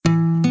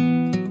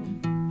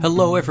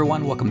Hello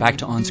everyone, welcome back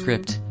to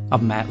OnScript.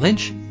 I'm Matt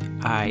Lynch.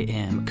 I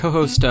am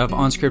co-host of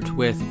OnScript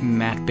with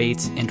Matt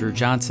Bates and Drew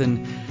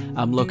Johnson.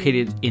 I'm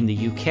located in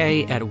the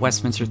UK at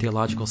Westminster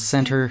Theological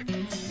Center,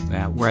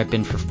 where I've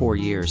been for 4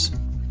 years.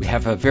 We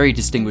have a very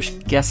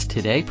distinguished guest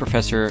today,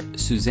 Professor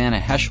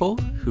Susannah Heschel,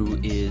 who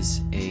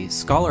is a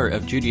scholar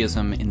of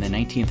Judaism in the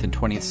 19th and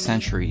 20th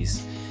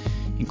centuries,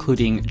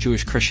 including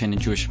Jewish-Christian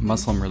and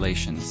Jewish-Muslim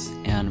relations.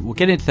 And we'll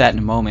get into that in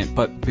a moment,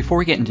 but before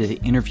we get into the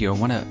interview, I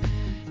want to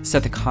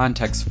set the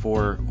context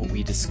for what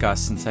we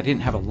discussed, since I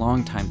didn't have a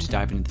long time to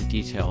dive into the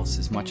details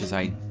as much as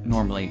I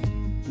normally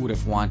would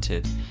have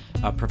wanted.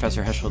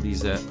 Professor Heschel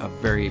leads a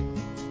very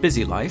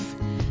busy life,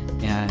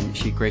 and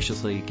she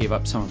graciously gave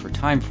up some of her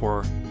time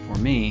for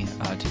me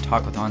to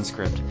talk with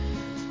OnScript.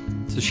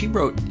 So she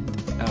wrote,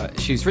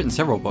 she's written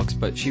several books,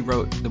 but she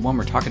wrote the one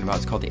we're talking about.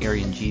 It's called The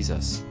Aryan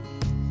Jesus,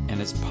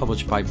 and it's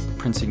published by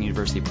Princeton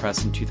University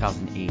Press in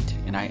 2008.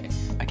 And I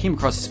came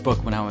across this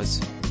book when I was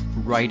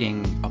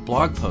writing a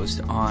blog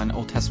post on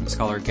Old Testament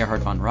scholar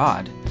Gerhard von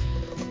Rad,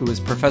 who was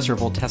professor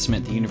of Old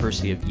Testament at the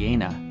University of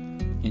Jena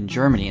in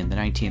Germany in the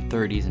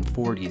 1930s and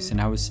 40s.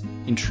 And I was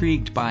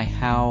intrigued by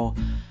how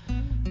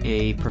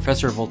a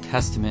professor of Old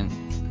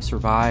Testament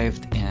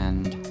survived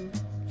and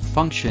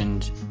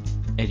functioned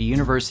at a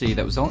university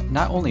that was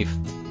not only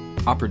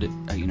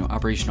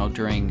operational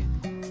during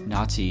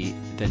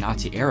the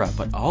Nazi era,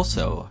 but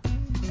also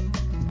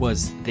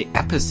was the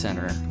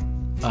epicenter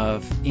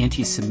of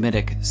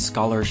anti-Semitic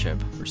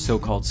scholarship, or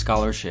so-called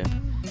scholarship,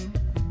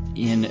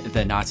 in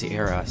the Nazi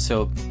era.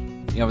 So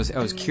I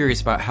was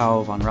curious about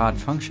how von Rad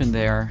functioned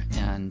there,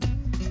 and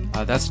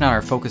that's not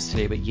our focus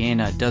today, but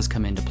Jena does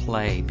come into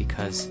play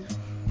because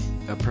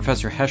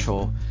Professor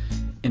Heschel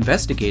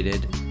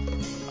investigated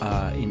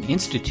an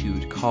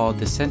institute called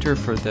the Center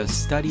for the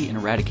Study and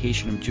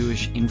Eradication of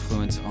Jewish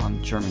Influence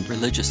on German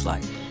Religious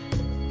Life.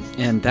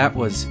 And that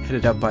was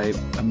headed up by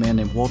a man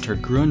named Walter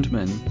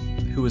Grundmann,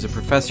 who was a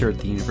professor at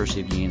the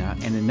University of Jena,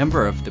 and a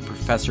number of the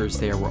professors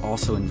there were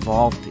also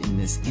involved in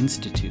this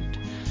institute.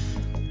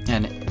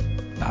 And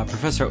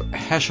Professor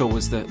Heschel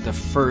was the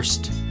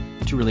first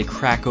to really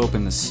crack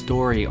open the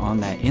story on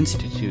that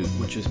institute,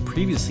 which was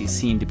previously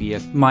seen to be a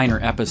minor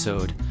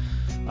episode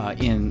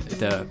in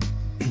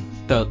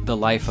the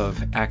life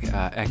of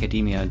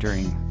academia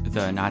during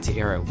the Nazi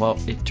era. Well,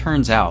 it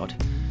turns out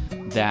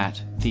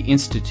that the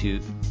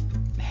institute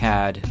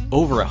had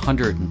over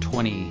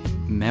 120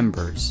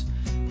 members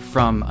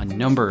from a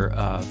number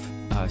of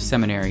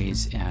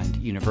seminaries and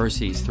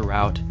universities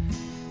throughout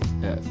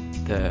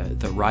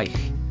the Reich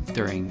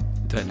during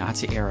the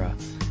Nazi era.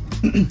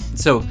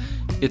 So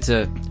there's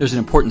an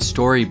important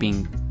story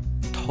being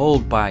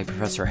told by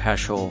Professor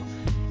Heschel,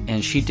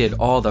 and she did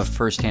all the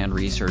first-hand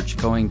research,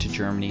 going to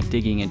Germany,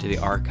 digging into the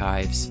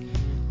archives,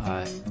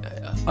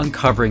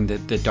 uncovering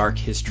the dark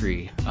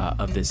history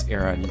of this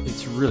era. And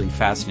it's really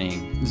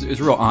fascinating. It's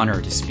a real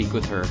honor to speak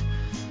with her.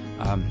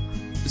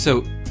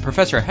 So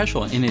Professor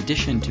Heschel, in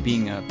addition to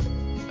being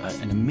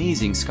an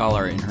amazing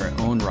scholar in her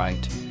own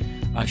right,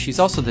 she's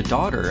also the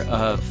daughter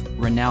of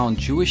renowned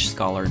Jewish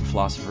scholar and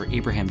philosopher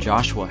Abraham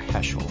Joshua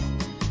Heschel,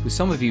 who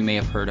some of you may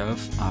have heard of.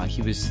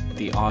 He was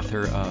the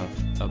author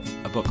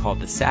of a book called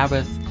The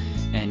Sabbath,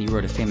 and he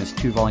wrote a famous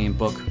 2-volume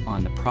book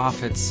on the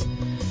prophets.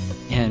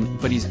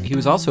 But he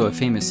was also a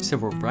famous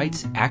civil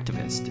rights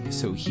activist.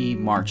 So he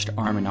marched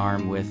arm in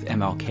arm with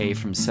MLK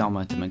from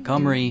Selma to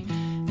Montgomery,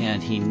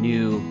 and he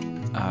knew.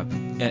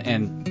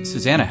 And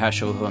Susannah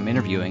Heschel, who I'm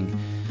interviewing,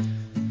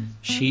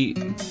 she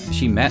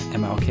met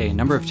MLK a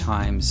number of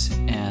times,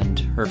 and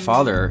her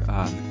father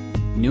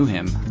knew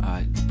him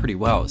pretty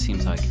well, it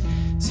seems like.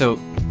 So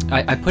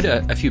I put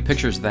a few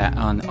pictures of that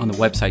on the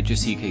website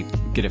just so you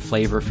could get a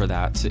flavor for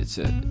that. So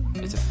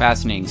it's a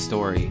fascinating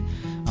story,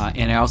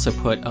 and I also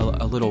put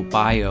a little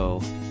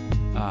bio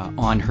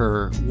on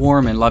her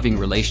warm and loving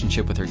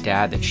relationship with her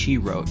dad that she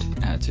wrote.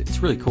 It's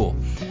really cool.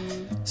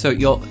 So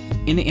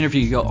in the interview,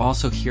 you'll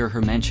also hear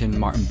her mention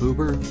Martin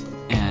Buber,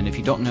 and if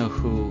you don't know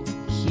who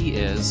he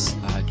is,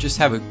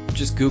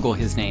 just Google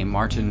his name,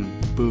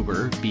 Martin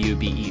Buber,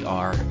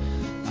 B-U-B-E-R,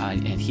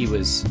 and he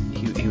was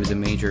a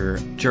major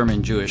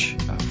German Jewish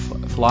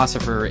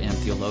philosopher and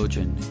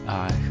theologian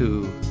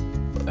who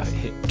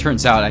it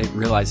turns out, I didn't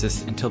realize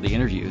this until the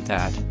interview,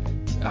 that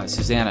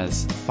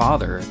Susannah's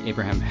father,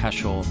 Abraham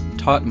Heschel,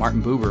 taught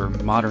Martin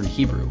Buber modern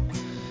Hebrew.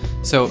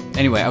 So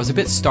anyway, I was a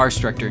bit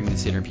starstruck during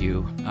this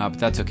interview, but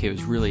that's okay. It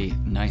was really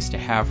nice to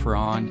have her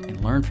on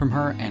and learn from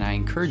her, and I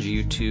encourage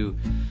you to,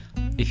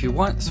 if you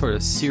want sort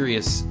of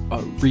serious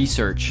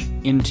research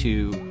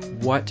into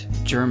what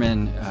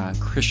German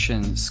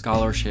Christian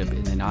scholarship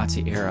in the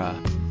Nazi era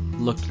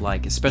looked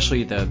like,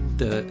 especially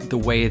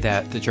the way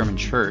that the German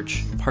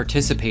church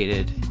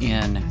participated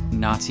in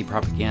Nazi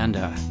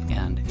propaganda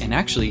and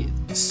actually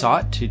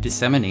sought to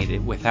disseminate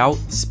it without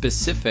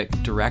specific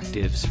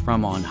directives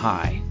from on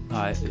high.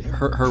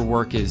 Her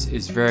work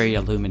is very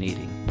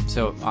illuminating.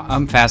 So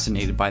I'm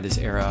fascinated by this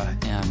era,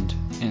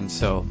 and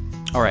so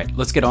All right,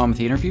 let's get on with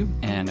the interview,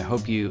 and I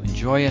hope you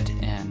enjoy it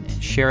and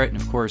share it.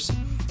 And of course,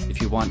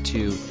 if you want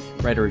to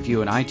write a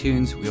review on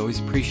iTunes, we always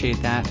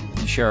appreciate that,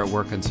 and share our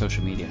work on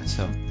social media.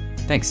 So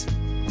thanks.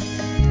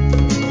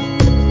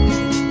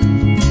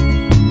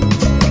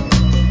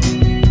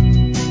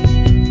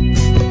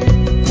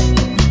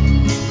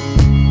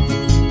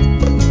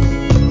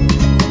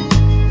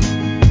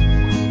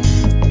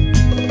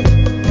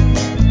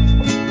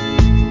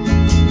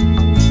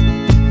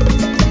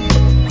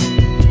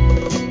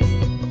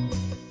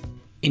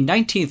 In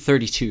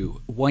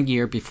 1932, 1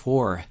 year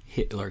before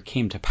Hitler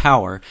came to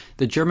power,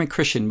 the German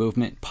Christian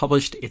movement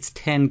published its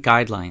 10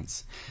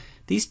 guidelines.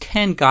 These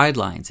 10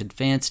 guidelines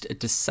advanced a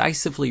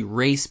decisively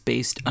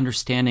race-based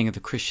understanding of the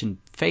Christian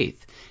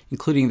faith,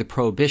 including the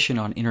prohibition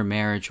on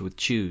intermarriage with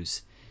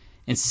Jews,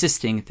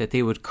 insisting that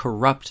they would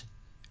corrupt,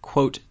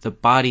 quote, the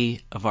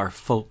body of our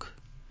folk,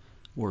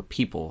 or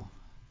people.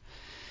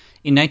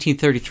 In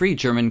 1933,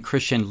 German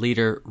Christian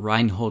leader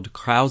Reinhold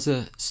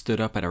Krause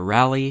stood up at a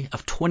rally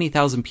of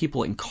 20,000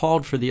 people and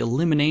called for the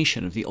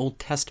elimination of the Old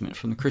Testament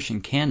from the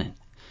Christian canon.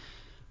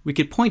 We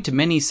could point to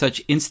many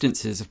such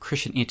instances of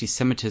Christian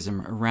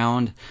anti-Semitism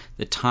around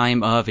the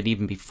time of and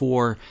even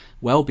before,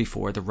 well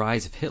before, the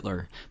rise of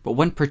Hitler, but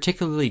one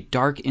particularly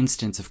dark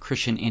instance of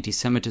Christian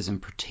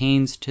anti-Semitism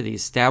pertains to the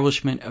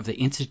establishment of the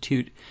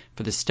Institute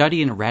for the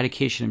Study and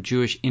Eradication of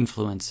Jewish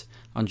Influence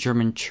on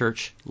German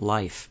church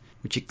life,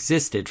 which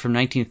existed from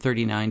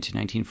 1939 to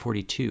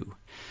 1942.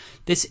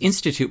 This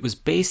institute was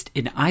based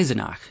in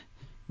Eisenach,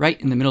 right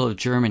in the middle of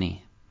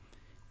Germany.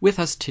 With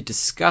us to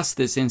discuss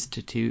this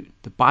institute,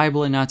 the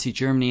Bible in Nazi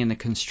Germany, and the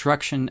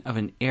construction of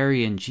an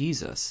Aryan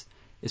Jesus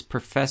is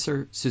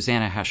Professor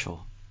Susannah Heschel.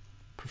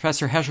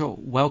 Professor Heschel,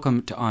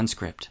 welcome to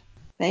OnScript.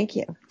 Thank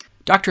you.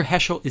 Dr.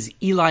 Heschel is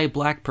Eli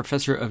Black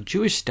Professor of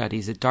Jewish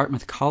Studies at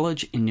Dartmouth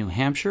College in New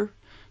Hampshire.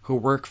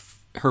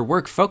 Her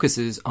work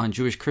focuses on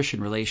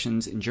Jewish-Christian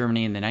relations in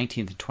Germany in the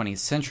 19th and 20th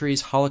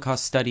centuries,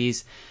 Holocaust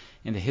studies,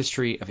 and the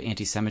history of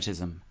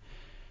anti-Semitism.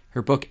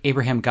 Her book,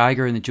 Abraham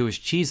Geiger and the Jewish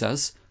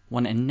Jesus,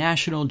 won a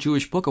National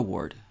Jewish Book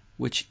Award,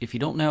 which, if you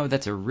don't know,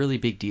 that's a really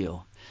big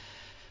deal.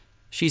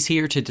 She's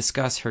here to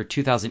discuss her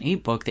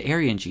 2008 book, The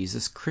Aryan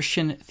Jesus,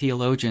 Christian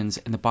Theologians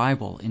and the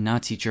Bible in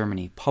Nazi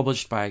Germany,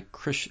 published by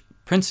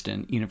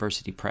Princeton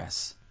University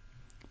Press.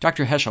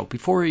 Dr. Heschel,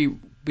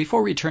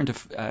 before we turn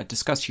to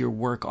discuss your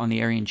work on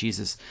the Aryan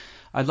Jesus,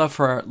 I'd love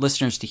for our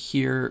listeners to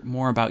hear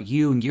more about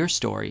you and your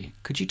story.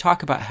 Could you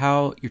talk about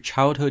how your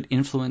childhood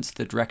influenced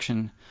the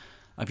direction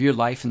of your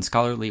life and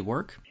scholarly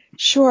work?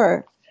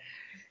 Sure.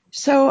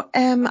 So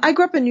I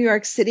grew up in New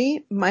York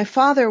City. My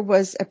father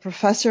was a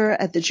professor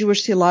at the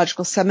Jewish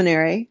Theological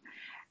Seminary,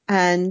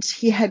 and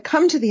he had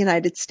come to the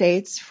United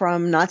States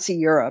from Nazi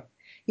Europe.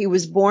 He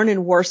was born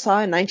in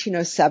Warsaw in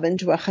 1907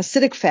 to a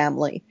Hasidic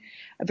family,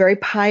 a very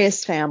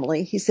pious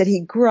family. He said he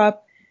grew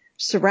up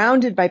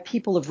surrounded by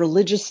people of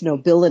religious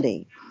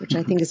nobility, which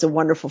I think is a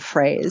wonderful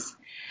phrase.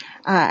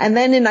 And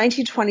then in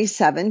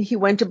 1927, he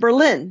went to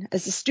Berlin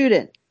as a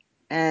student.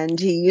 And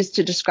he used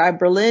to describe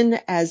Berlin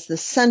as the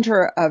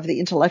center of the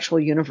intellectual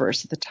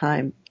universe at the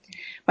time.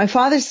 My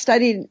father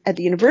studied at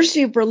the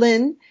University of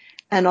Berlin,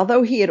 and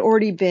although he had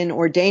already been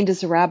ordained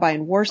as a rabbi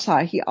in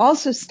Warsaw, he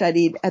also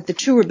studied at the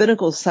two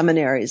rabbinical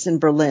seminaries in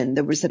Berlin.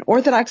 There was an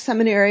Orthodox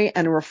seminary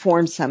and a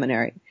Reform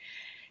seminary.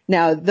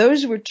 Now,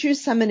 those were two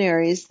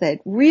seminaries that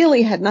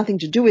really had nothing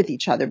to do with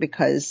each other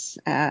because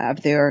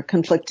of their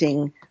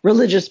conflicting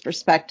religious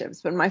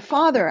perspectives. But my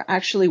father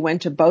actually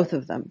went to both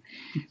of them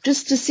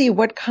just to see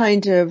what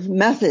kind of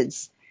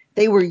methods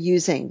they were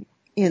using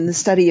in the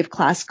study of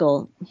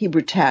classical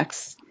Hebrew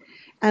texts.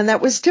 And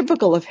that was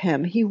typical of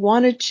him. He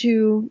wanted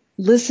to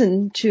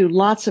listen to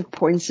lots of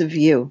points of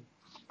view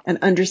and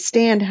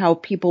understand how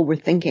people were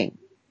thinking.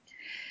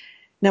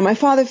 Now, my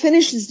father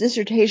finished his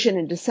dissertation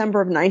in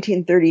December of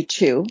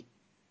 1932,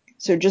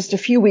 so just a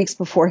few weeks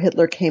before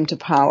Hitler came to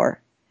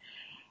power.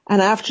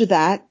 And after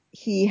that,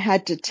 he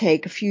had to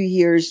take a few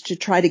years to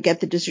try to get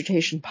the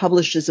dissertation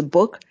published as a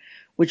book,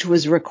 which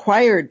was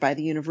required by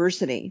the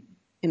university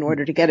in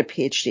order to get a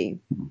PhD.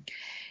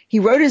 He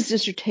wrote his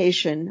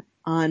dissertation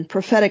on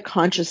prophetic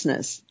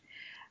consciousness,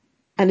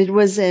 and it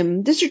was a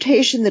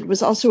dissertation that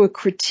was also a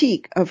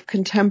critique of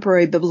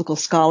contemporary biblical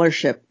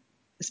scholarship,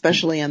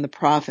 especially on the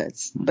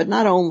prophets, but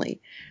not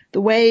only.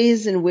 The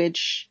ways in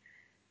which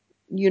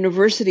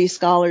university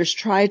scholars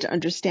tried to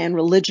understand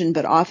religion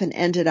but often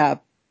ended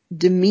up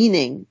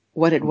demeaning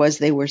what it was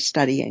they were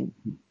studying.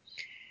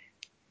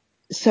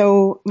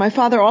 So my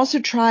father also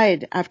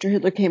tried, after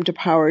Hitler came to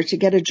power, to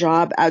get a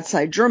job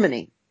outside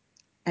Germany,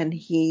 and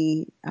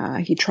he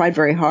tried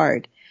very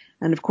hard.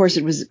 And of course,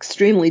 it was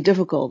extremely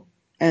difficult,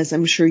 as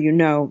I'm sure you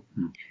know,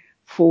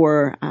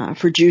 for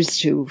Jews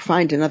to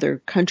find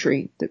another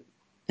country that,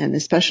 and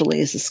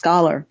especially as a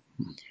scholar,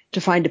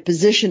 to find a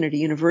position at a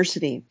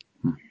university.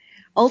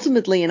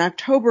 Ultimately, in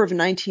October of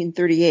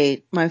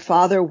 1938, my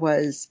father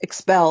was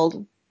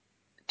expelled,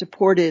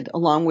 deported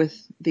along with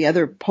the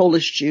other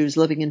Polish Jews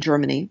living in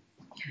Germany.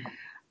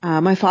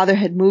 My father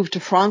had moved to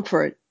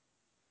Frankfurt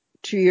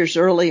 2 years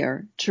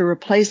earlier to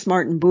replace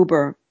Martin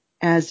Buber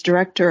as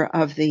director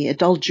of the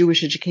adult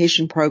Jewish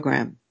education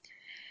program.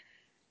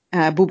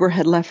 Buber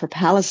had left for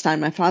Palestine.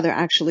 My father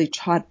actually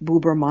taught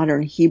Buber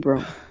modern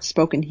Hebrew,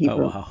 spoken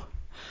Hebrew. Oh, wow.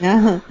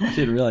 Yeah. I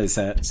didn't realize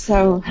that.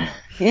 So,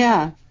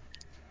 yeah.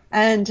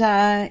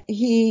 And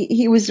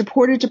he was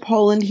deported to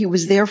Poland. He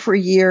was there for a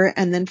year.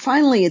 And then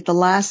finally, at the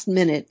last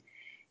minute,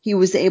 he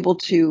was able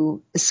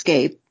to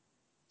escape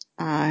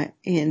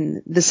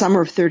in the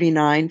summer of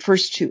 39,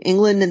 first to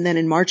England and then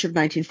in March of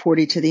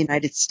 1940 to the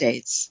United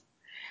States.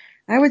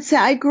 I would say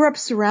I grew up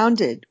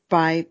surrounded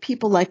by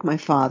people like my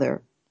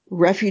father,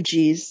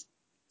 refugees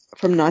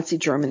from Nazi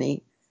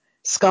Germany,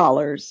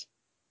 scholars,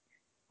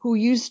 who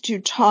used to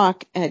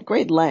talk at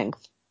great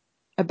length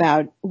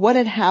about what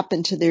had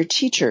happened to their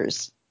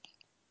teachers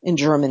in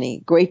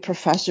Germany, great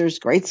professors,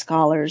 great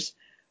scholars,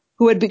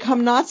 who had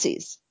become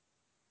Nazis.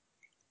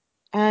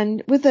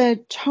 And with a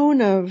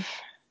tone of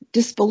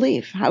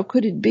disbelief, how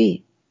could it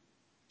be?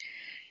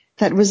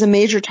 That was a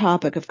major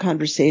topic of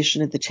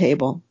conversation at the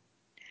table.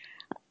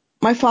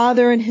 My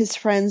father and his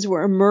friends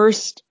were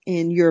immersed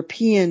in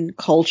European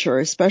culture,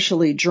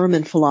 especially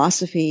German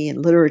philosophy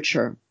and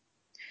literature.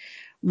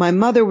 My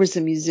mother was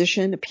a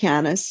musician, a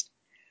pianist,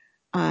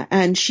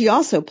 and she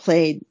also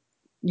played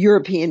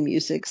European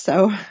music,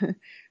 so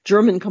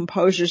German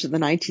composers of the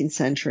 19th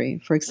century,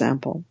 for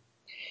example.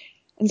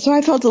 And so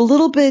I felt a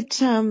little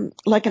bit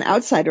like an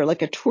outsider,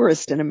 like a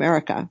tourist in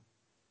America,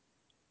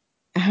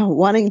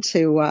 wanting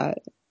to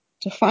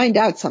find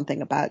out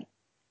something about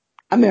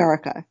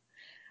America.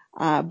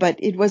 But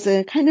it was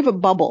a kind of a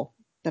bubble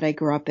that I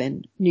grew up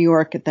in, New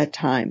York at that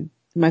time,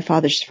 and my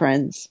father's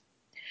friends.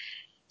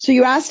 So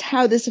you asked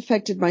how this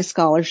affected my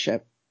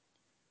scholarship.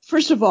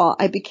 First of all,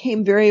 I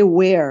became very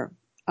aware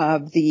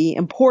of the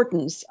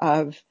importance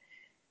of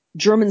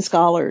German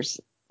scholars,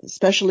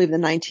 especially of the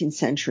 19th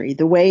century,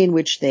 the way in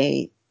which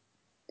they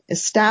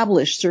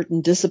established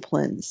certain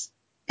disciplines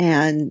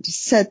and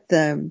set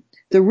the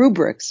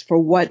rubrics for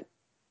what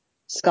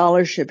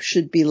scholarship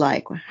should be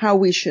like, how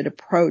we should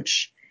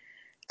approach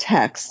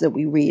texts that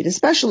we read,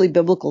 especially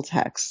biblical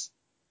texts.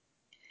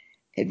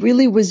 It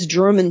really was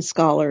German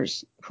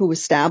scholars who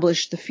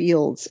established the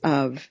fields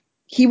of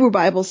Hebrew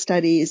Bible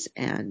studies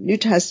and New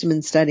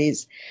Testament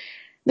studies.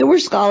 There were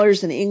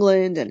scholars in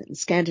England and in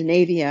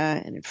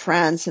Scandinavia and in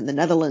France and the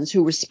Netherlands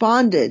who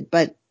responded,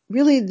 but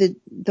really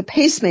the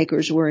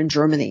pacemakers were in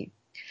Germany.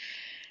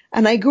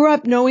 And I grew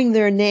up knowing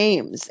their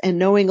names and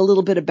knowing a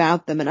little bit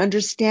about them and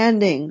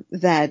understanding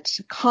that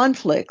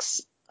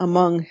conflicts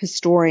among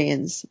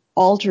historians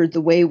altered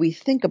the way we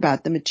think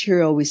about the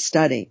material we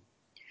study.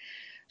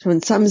 So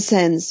in some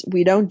sense,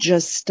 we don't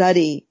just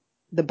study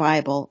the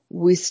Bible,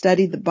 we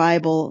study the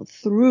Bible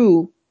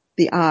through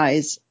the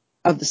eyes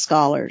of the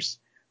scholars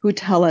who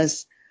tell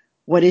us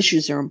what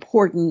issues are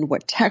important,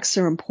 what texts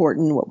are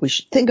important, what we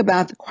should think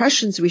about, the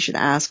questions we should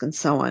ask, and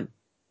so on.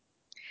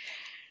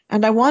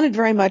 And I wanted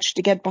very much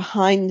to get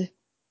behind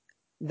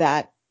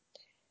that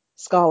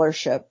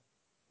scholarship,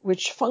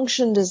 which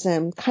functioned as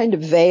a kind of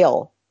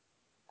veil,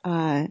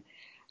 and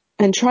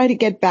try to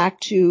get back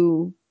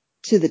to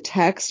the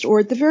text, or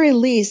at the very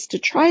least to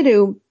try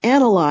to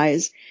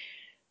analyze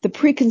the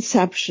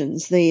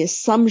preconceptions, the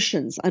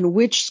assumptions on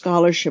which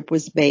scholarship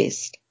was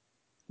based.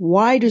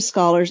 Why do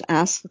scholars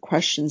ask the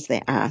questions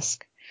they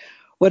ask?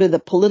 What are the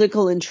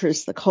political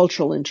interests, the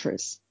cultural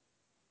interests?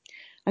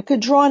 I could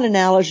draw an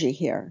analogy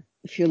here,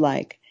 if you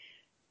like.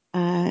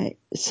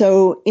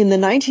 So in the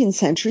 19th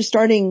century,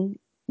 starting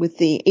with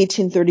the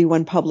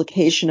 1831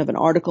 publication of an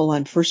article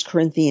on 1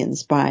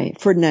 Corinthians by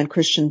Ferdinand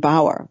Christian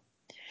Bauer,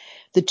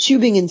 the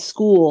Tübingen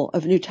School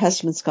of New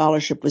Testament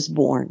Scholarship was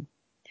born.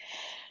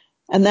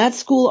 And that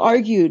school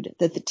argued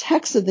that the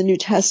texts of the New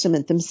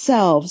Testament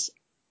themselves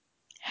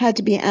had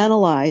to be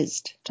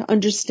analyzed to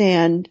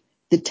understand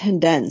the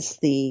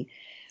tendency.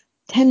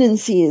 The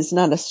tendency is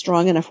not a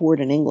strong enough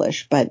word in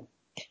English, but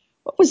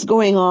what was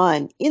going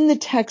on in the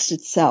text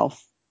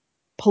itself,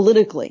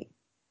 politically,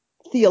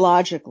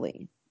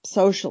 theologically,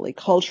 socially,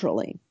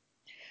 culturally.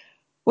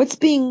 What's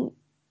being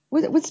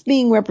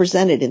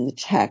represented in the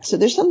text? So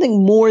there's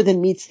something more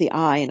than meets the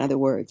eye, in other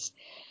words.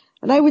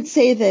 And I would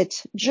say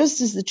that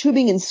just as the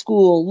Tübingen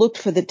School looked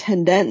for the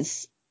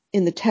tendency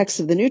in the text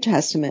of the New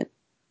Testament,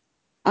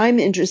 I'm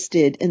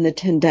interested in the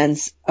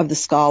tendency of the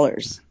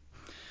scholars.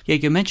 Yeah,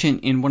 you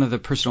mentioned in one of the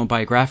personal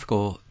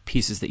biographical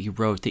pieces that you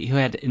wrote that you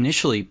had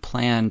initially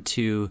planned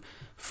to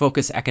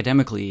focus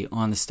academically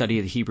on the study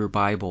of the Hebrew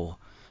Bible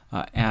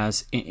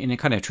as in a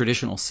kind of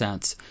traditional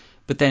sense.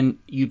 But then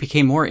you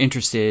became more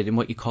interested in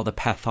what you call the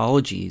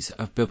pathologies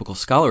of biblical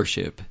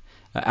scholarship,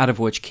 out of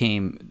which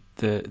came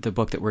the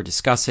book that we're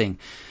discussing.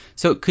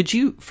 So could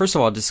you, first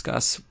of all,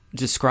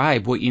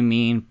 describe what you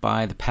mean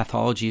by the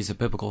pathologies of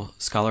biblical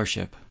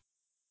scholarship?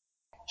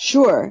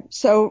 Sure.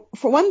 So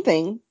for one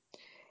thing,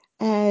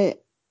 I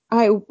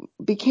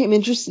became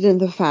interested in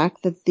the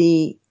fact that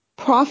the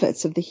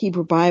prophets of the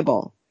Hebrew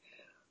Bible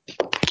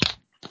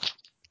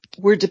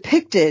were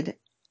depicted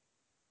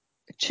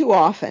too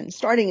often,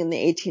 starting in the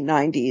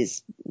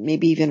 1890s,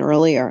 maybe even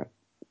earlier,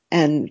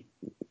 and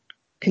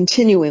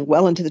continuing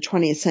well into the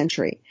 20th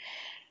century,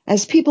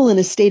 as people in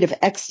a state of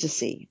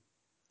ecstasy,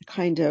 a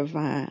kind of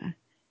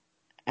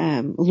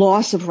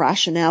loss of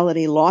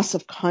rationality, loss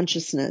of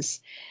consciousness.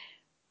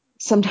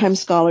 Sometimes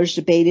scholars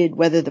debated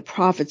whether the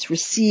prophets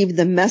received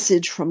the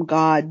message from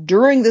God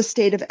during the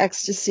state of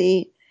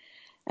ecstasy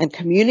and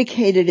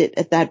communicated it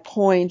at that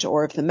point,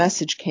 or if the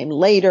message came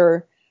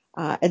later,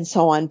 and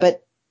so on.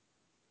 But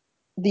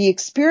the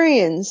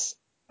experience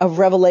of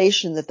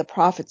revelation that the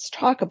prophets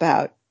talk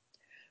about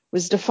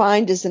was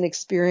defined as an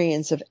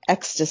experience of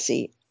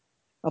ecstasy,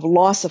 of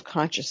loss of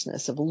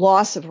consciousness, of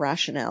loss of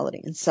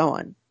rationality, and so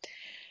on.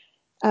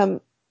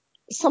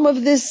 Some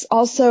of this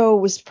also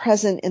was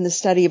present in the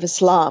study of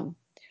Islam.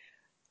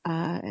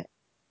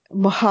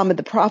 Muhammad,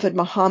 the Prophet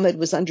Muhammad,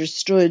 was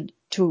understood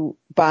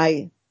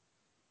by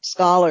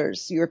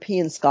scholars,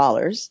 European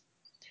scholars,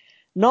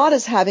 not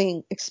as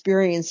having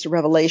experienced a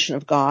revelation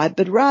of God,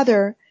 but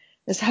rather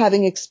as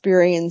having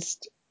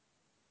experienced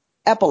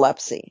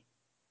epilepsy,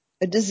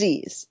 a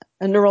disease,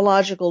 a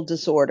neurological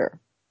disorder,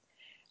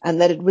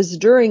 and that it was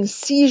during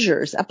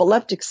seizures,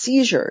 epileptic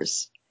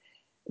seizures,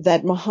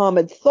 that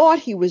Muhammad thought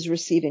he was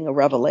receiving a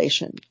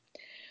revelation.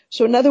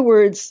 So in other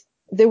words,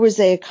 there was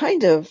a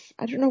kind of,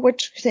 I don't know what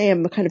to say,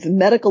 a kind of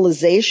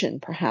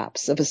medicalization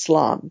perhaps of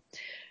Islam.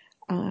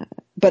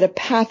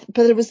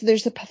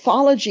 There's a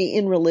pathology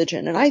in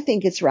religion, and I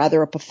think it's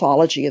rather a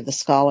pathology of the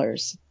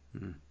scholars.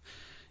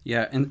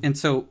 Yeah, and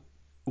so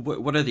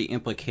what are the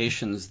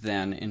implications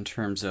then in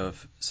terms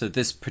of, so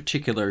this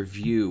particular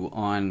view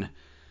on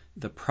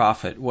the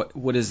prophet,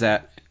 what does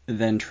that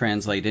then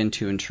translate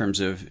into in terms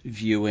of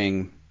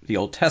viewing the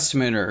Old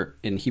Testament or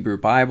in Hebrew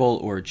Bible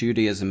or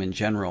Judaism in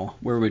general?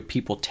 Where would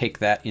people take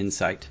that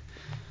insight?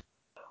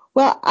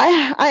 Well,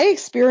 I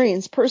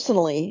experienced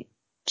personally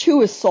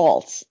 2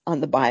 assaults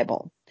on the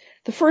Bible.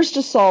 The first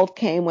assault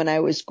came when I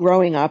was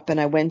growing up and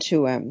I went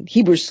to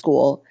Hebrew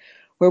school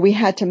where we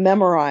had to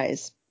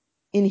memorize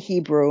in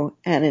Hebrew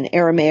and in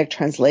Aramaic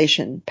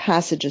translation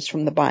passages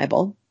from the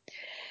Bible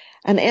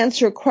and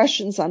answer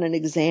questions on an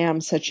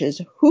exam such as,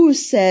 who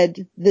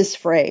said this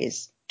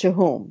phrase to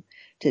whom?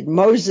 Did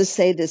Moses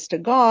say this to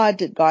God?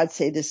 Did God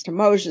say this to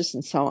Moses?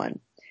 And so on.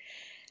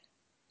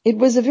 It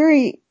was a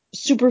very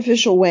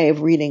superficial way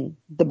of reading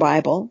the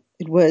Bible.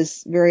 It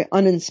was very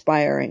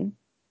uninspiring.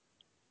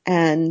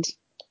 And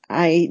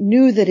I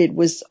knew that it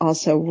was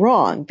also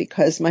wrong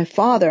because my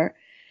father,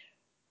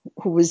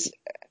 who was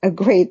a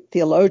great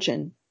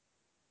theologian,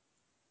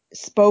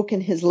 spoke in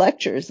his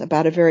lectures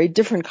about a very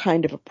different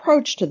kind of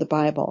approach to the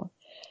Bible.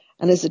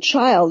 And as a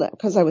child,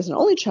 because I was an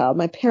only child,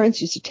 my parents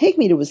used to take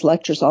me to his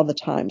lectures all the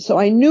time. So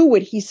I knew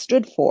what he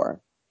stood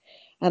for.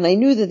 And I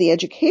knew that the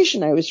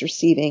education I was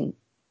receiving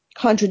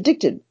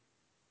contradicted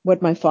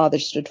what my father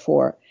stood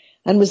for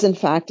and was in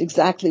fact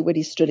exactly what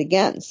he stood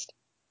against,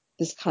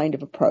 this kind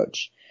of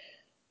approach.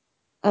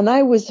 And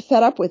I was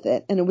fed up with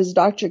it. And it was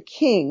Dr.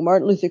 King,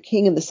 Martin Luther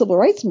King, and the Civil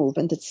Rights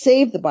Movement that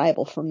saved the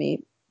Bible for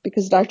me,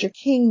 because Dr.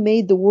 King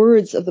made the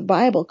words of the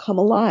Bible come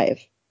alive.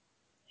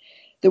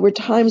 There were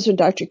times when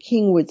Dr.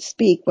 King would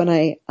speak when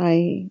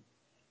I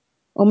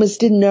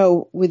almost didn't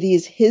know, were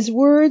these his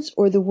words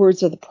or the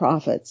words of the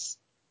prophets?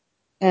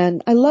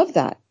 And I love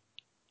that.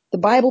 The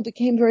Bible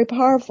became very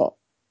powerful.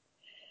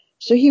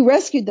 So he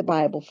rescued the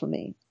Bible for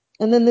me.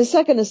 And then the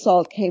second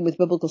assault came with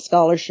biblical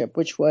scholarship,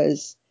 which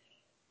was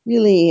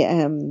really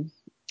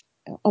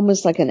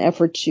almost like an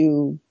effort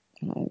to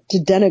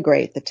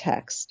denigrate the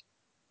text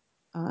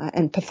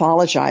and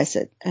pathologize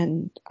it.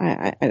 And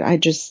I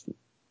just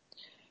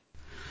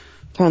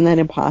found that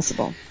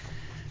impossible.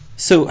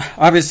 So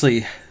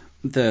obviously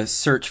the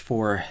search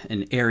for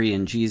an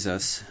Aryan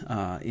Jesus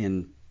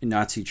in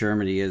Nazi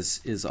Germany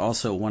is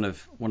also one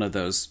of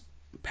those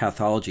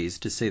pathologies,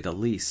 to say the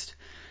least.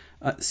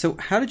 So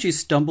how did you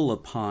stumble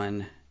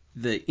upon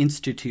the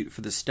Institute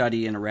for the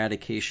Study and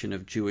Eradication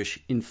of Jewish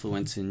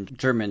Influence in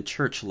German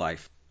church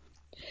life?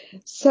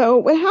 So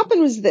what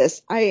happened was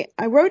this. I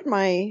wrote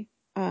my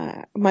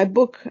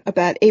book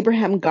about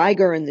Abraham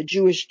Geiger and the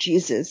Jewish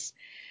Jesus.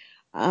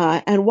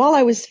 And while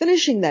I was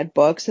finishing that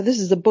book, so this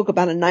is a book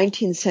about a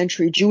 19th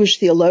century Jewish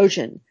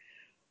theologian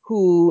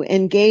who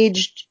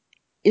engaged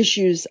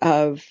issues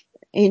of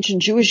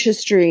ancient Jewish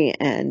history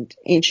and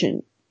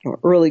ancient or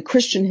early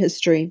Christian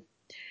history.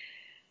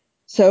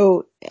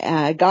 So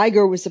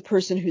Geiger was the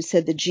person who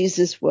said that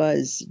Jesus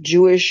was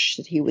Jewish,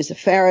 that he was a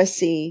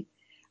Pharisee,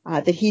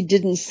 that he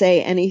didn't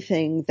say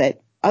anything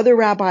that other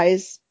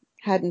rabbis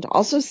hadn't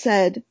also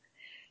said.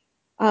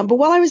 But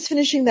while I was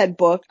finishing that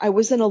book, I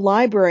was in a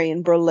library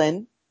in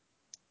Berlin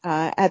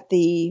at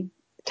the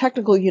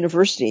Technical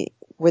University,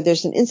 where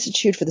there's an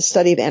Institute for the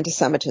Study of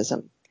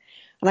Anti-Semitism.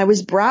 And I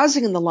was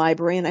browsing in the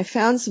library, and I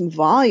found some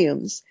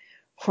volumes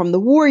from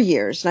the war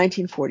years,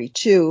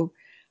 1942.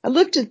 I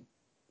looked at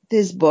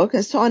this book.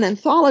 I saw an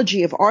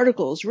anthology of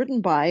articles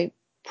written by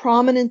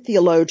prominent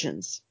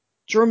theologians,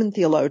 German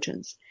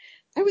theologians.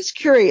 I was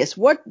curious,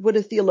 what would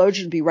a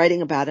theologian be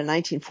writing about in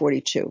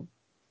 1942?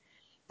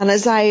 And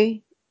as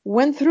I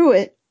went through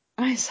it,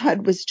 I saw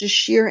it was just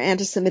sheer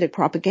anti-Semitic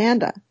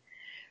propaganda.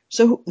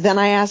 So then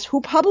I asked,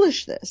 who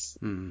published this?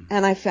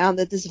 And I found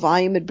that this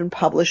volume had been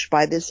published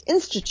by this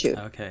institute.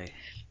 Okay.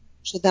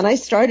 So then I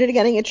started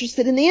getting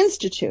interested in the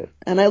institute,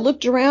 and I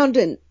looked around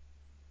and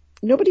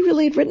nobody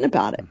really had written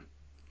about it.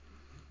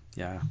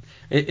 Yeah,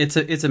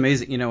 it's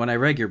amazing. When I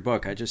read your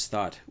book, I just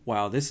thought,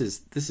 wow, this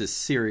is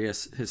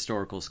serious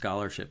historical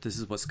scholarship. This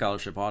is what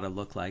scholarship ought to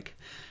look like.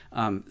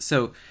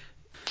 So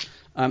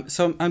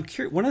I'm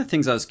curious. One of the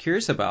things I was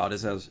curious about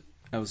as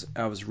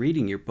I was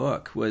reading your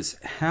book was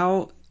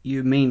how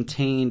you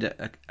maintained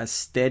a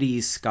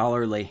steady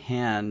scholarly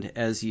hand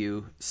as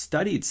you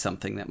studied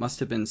something that must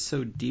have been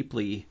so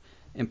deeply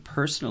and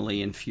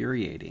personally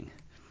infuriating.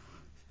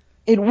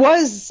 It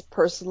was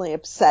personally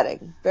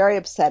upsetting, very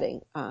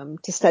upsetting,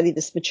 to study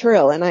this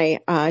material. And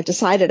I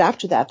decided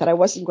after that I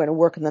wasn't going to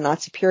work in the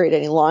Nazi period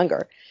any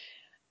longer,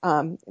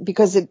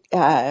 because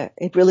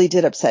it really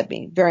did upset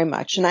me very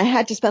much. And I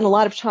had to spend a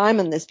lot of time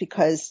on this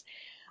because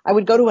I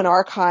would go to an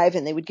archive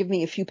and they would give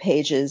me a few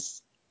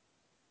pages,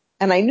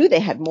 and I knew they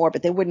had more,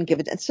 but they wouldn't give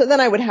it. And so then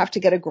I would have to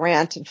get a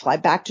grant and fly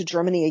back to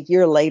Germany a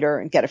year later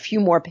and get a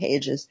few more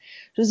pages.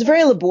 It was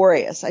very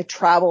laborious. I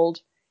traveled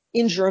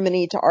in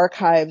Germany to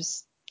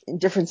archives in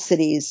different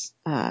cities,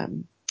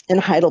 in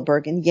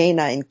Heidelberg, in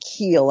Jena, in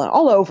Kiel, and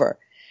all over.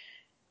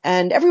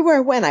 And everywhere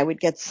I went, I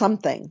would get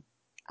something,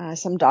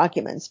 some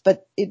documents,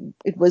 but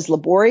it was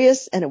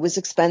laborious and it was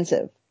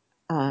expensive.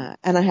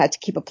 And I had to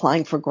keep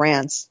applying for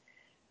grants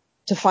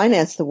to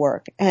finance the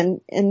work.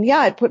 And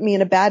yeah, it put me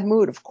in a bad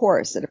mood, of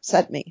course. It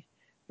upset me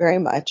very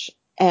much.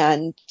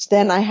 And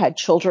then I had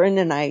children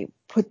and I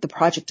put the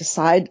project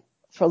aside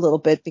for a little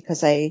bit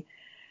because I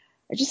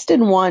just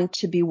didn't want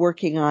to be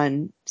working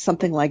on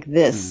something like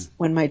this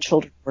when my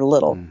children were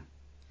little,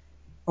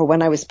 or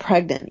when I was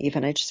pregnant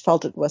even. I just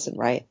felt it wasn't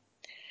right.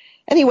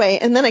 Anyway,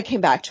 and then I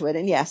came back to it,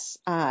 and yes,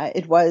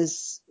 it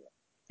was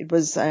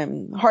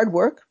hard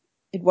work.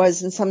 It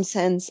was, in some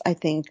sense, I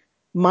think,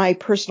 my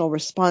personal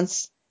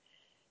response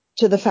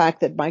to the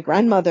fact that my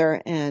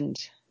grandmother and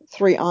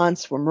 3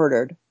 aunts were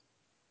murdered,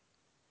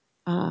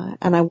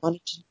 and I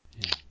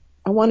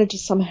wanted to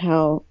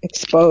somehow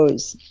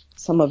expose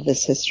some of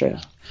this history.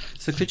 Yeah.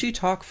 So could you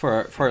talk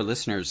for our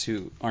listeners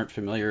who aren't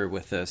familiar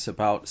with this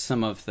about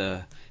some of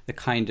the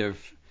kind of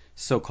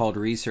so-called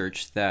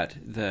research that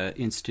the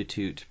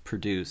Institute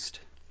produced?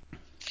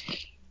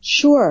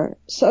 Sure.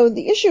 So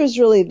the issue is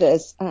really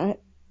this.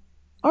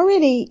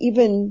 Already,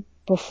 even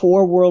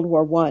before World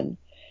War I,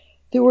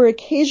 there were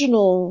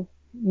occasional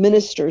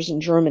ministers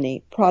in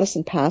Germany,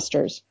 Protestant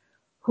pastors,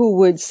 who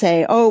would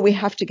say, oh, we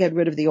have to get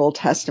rid of the Old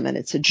Testament.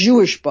 It's a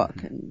Jewish book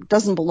and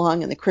doesn't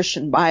belong in the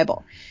Christian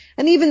Bible.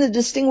 And even the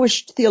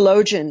distinguished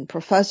theologian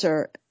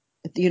professor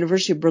at the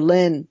University of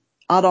Berlin,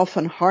 Adolf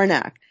von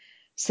Harnack,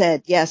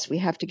 said, yes, we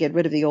have to get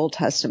rid of the Old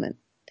Testament.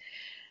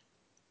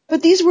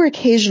 But these were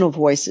occasional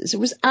voices. It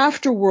was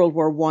after World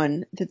War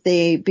I that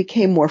they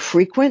became more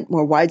frequent,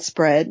 more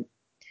widespread.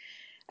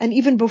 And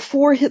even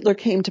before Hitler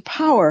came to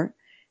power,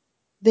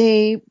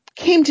 they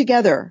came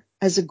together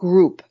as a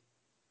group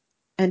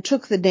and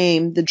took the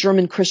name the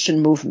German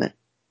Christian Movement.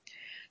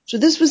 So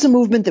this was a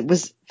movement that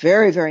was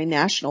very, very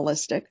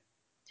nationalistic,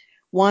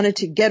 wanted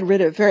to get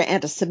rid of, very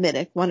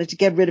anti-Semitic, wanted to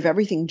get rid of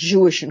everything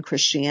Jewish in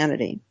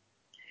Christianity.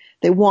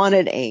 They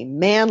wanted a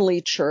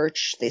manly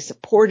church. They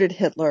supported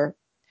Hitler.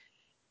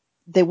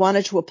 They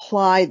wanted to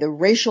apply the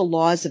racial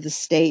laws of the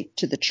state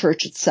to the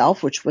church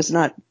itself, which was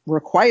not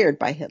required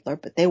by Hitler,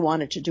 but they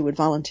wanted to do it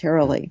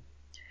voluntarily.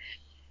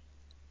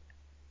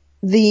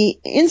 The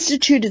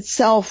institute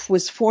itself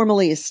was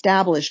formally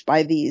established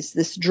by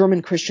this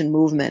German Christian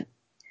movement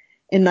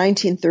in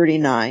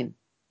 1939.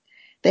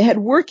 They had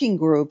working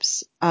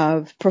groups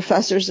of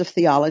professors of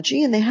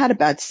theology, and they had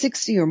about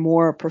 60 or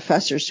more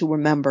professors who were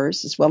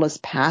members, as well as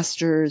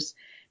pastors,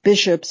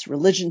 bishops,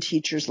 religion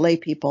teachers, lay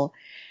people.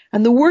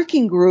 And the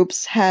working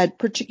groups had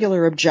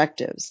particular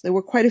objectives. There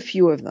were quite a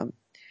few of them.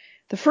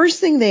 The first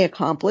thing they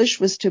accomplished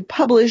was to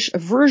publish a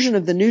version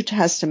of the New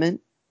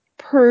Testament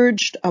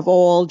purged of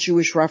all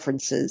Jewish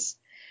references.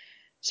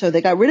 So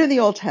they got rid of the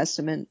Old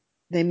Testament.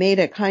 They made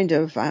a kind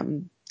of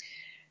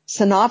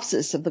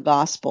synopsis of the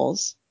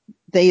Gospels.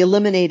 They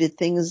eliminated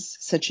things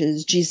such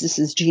as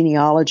Jesus'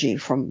 genealogy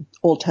from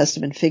Old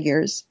Testament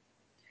figures.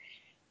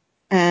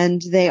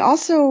 And they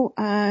also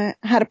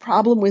had a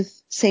problem with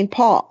St.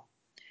 Paul.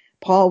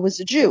 Paul was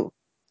a Jew.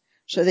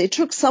 So they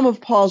took some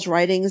of Paul's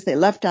writings, they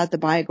left out the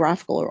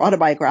biographical or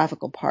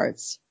autobiographical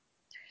parts,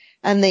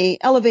 and they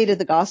elevated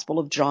the Gospel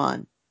of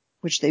John,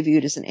 which they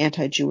viewed as an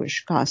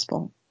anti-Jewish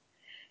gospel.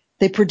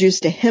 They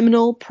produced a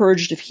hymnal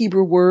purged of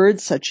Hebrew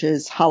words such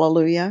as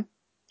hallelujah.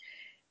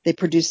 They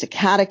produced a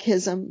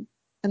catechism,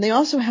 and they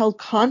also held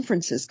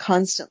conferences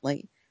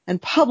constantly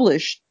and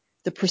published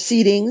the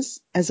proceedings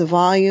as a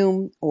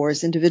volume or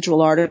as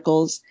individual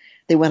articles.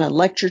 They went on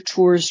lecture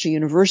tours to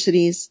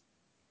universities.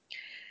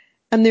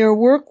 And their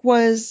work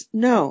was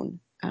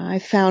known. I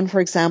found, for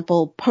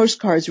example,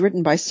 postcards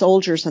written by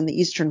soldiers on the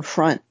Eastern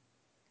Front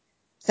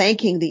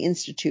thanking the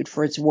Institute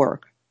for its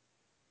work.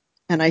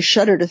 And I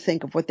shudder to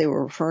think of what they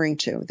were referring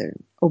to, their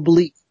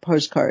oblique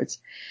postcards.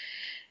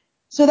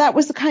 So that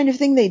was the kind of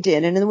thing they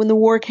did. And then when the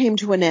war came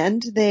to an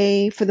end,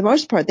 for the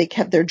most part, they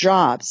kept their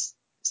jobs.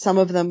 Some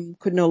of them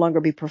could no longer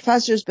be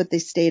professors, but they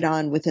stayed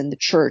on within the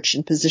church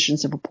in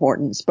positions of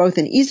importance, both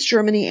in East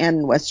Germany and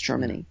in West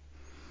Germany.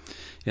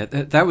 Yeah,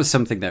 that was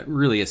something that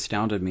really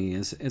astounded me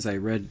as I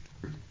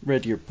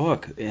read your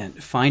book,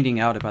 and finding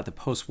out about the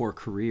post-war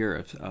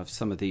career of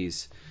some of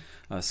these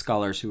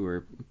scholars who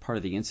were part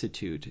of the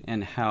Institute,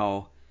 and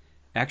how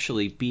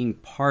actually being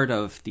part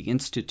of the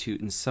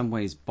Institute in some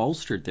ways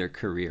bolstered their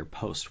career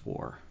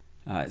post-war.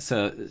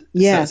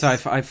 Yes. So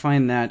I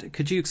find that.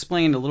 Could you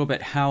explain a little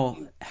bit how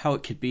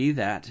it could be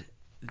that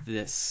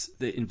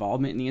the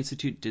involvement in the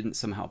Institute didn't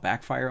somehow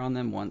backfire on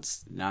them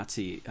once the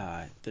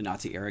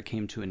Nazi era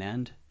came to an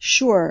end?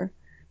 Sure.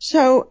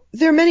 So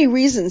there are many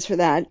reasons for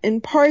that. In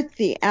part,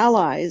 the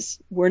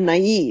Allies were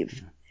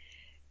naive.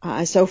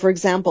 So, for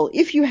example,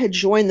 if you had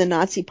joined the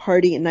Nazi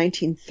Party in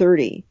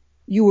 1930,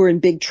 you were in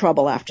big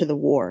trouble after the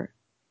war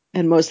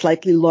and most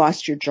likely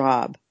lost your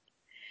job.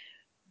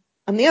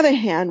 On the other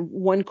hand,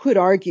 one could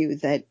argue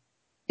that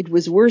it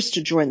was worse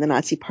to join the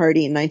Nazi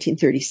Party in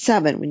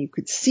 1937 when you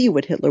could see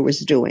what Hitler was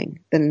doing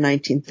than in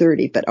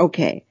 1930, but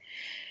okay.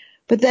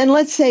 But then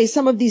let's say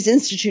some of these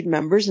Institute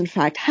members, in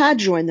fact, had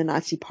joined the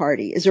Nazi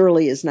Party as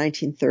early as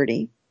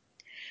 1930,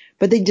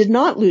 but they did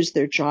not lose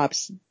their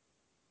jobs,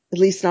 at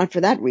least not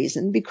for that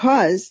reason,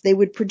 because they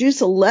would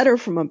produce a letter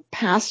from a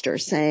pastor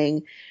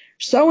saying,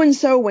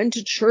 so-and-so went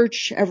to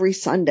church every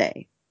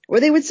Sunday. Or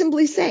they would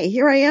simply say,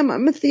 here I am,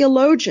 I'm a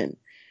theologian.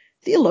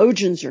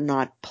 Theologians are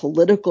not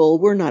political,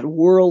 we're not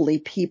worldly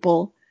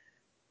people.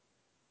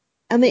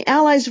 And the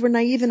Allies were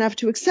naive enough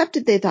to accept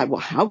it. They thought,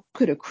 well, how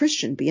could a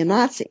Christian be a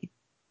Nazi?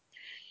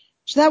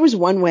 So that was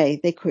one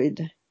way they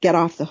could get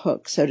off the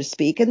hook, so to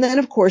speak. And then,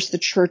 of course, the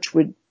church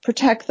would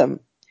protect them.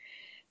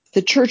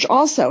 The church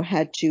also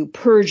had to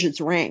purge its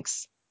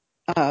ranks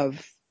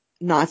of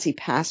Nazi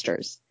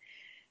pastors.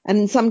 And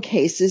in some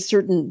cases,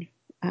 certain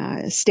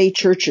state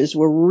churches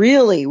were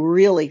really,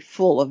 really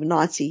full of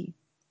Nazi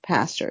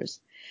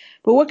pastors.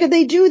 But what could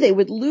they do? They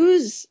would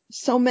lose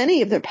so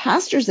many of their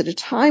pastors at a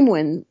time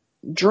when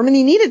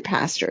Germany needed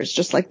pastors,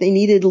 just like they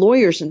needed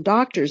lawyers and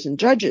doctors and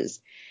judges.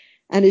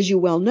 And as you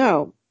well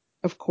know,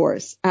 of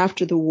course,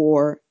 after the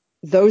war,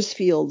 those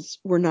fields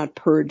were not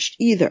purged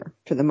either,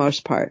 for the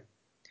most part.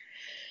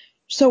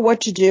 So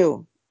what to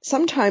do?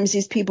 Sometimes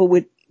these people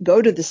would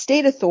go to the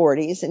state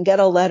authorities and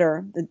get a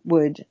letter that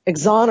would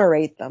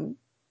exonerate them,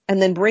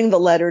 and then bring the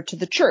letter to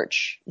the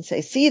church and say,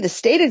 see, the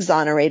state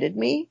exonerated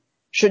me.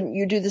 Shouldn't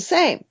you do the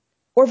same?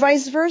 Or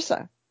vice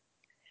versa.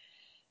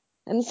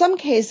 And in some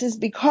cases,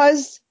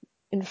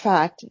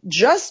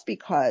 just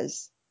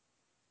because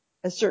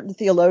a certain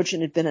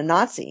theologian had been a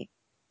Nazi,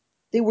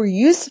 they were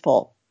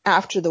useful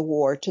after the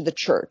war to the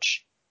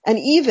church and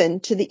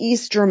even to the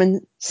East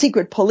German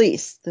secret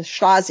police, the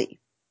Stasi,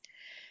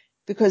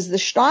 because the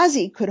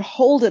Stasi could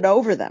hold it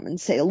over them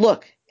and say,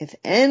 look, if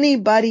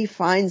anybody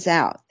finds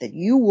out that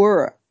you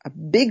were a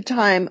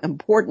big-time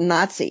important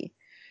Nazi,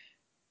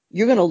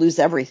 you're going to lose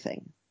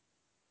everything.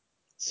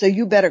 So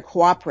you better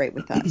cooperate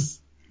with us.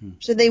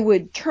 So they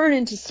would turn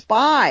into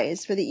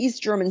spies for the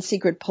East German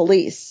secret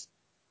police.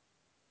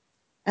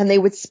 And they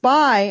would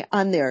spy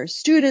on their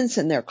students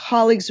and their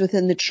colleagues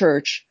within the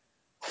church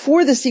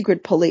for the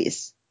secret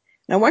police.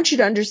 And I want you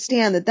to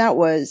understand that that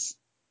was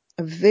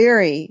a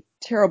very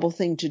terrible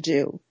thing to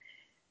do,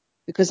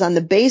 because on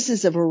the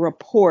basis of a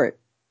report,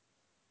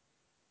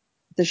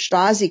 the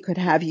Stasi could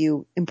have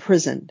you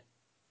imprisoned,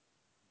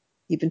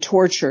 even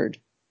tortured.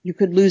 You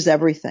could lose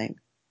everything.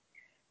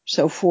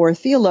 So for a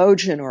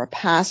theologian or a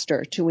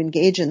pastor to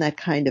engage in that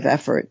kind of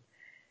effort,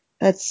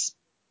 that's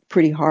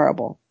pretty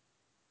horrible.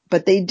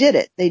 But they did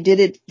it. They did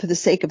it for the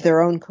sake of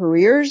their own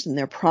careers and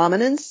their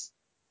prominence.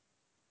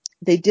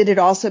 They did it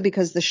also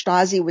because the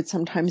Stasi would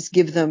sometimes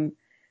give them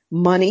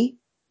money,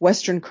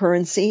 Western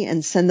currency,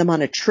 and send them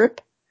on a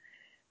trip,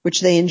 which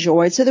they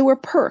enjoyed. So there were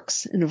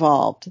perks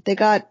involved. They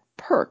got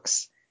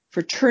perks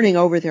for turning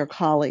over their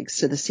colleagues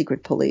to the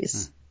secret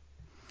police.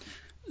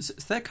 So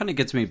that kind of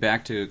gets me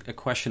back to a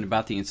question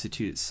about the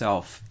Institute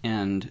itself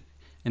and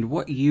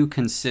what you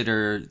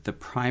consider the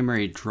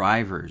primary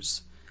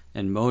drivers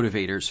and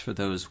motivators for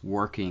those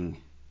working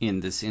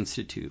in this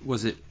institute.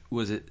 Was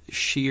it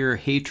sheer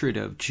hatred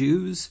of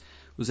Jews?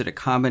 Was it a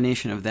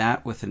combination of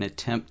that with an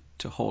attempt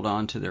to hold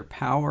on to their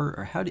power?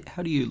 Or how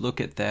do you look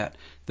at that,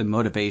 the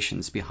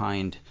motivations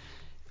behind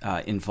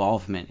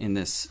involvement in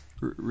this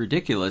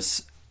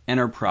ridiculous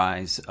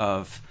enterprise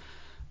of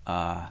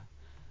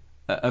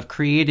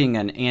creating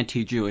an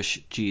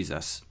anti-Jewish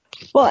Jesus?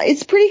 Well,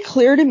 it's pretty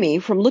clear to me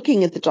from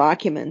looking at the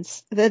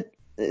documents that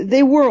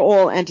they were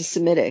all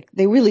anti-Semitic.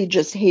 They really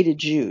just hated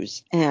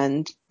Jews,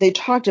 and they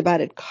talked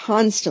about it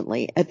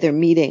constantly at their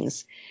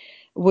meetings.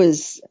 It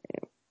was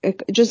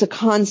just a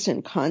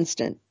constant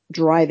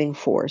driving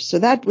force. So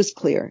that was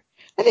clear.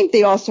 I think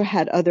they also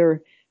had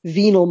other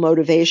venal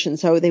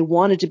motivations. So they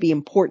wanted to be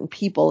important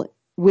people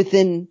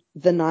within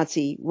the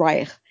Nazi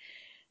Reich.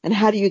 And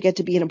how do you get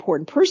to be an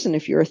important person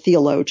if you're a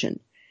theologian?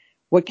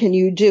 What can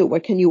you do?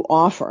 What can you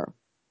offer?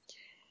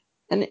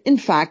 And in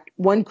fact,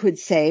 one could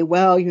say,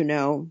 well,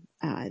 the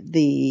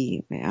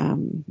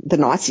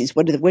Nazis,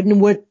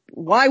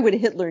 why would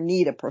Hitler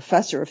need a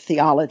professor of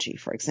theology,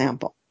 for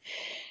example?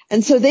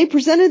 And so they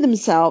presented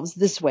themselves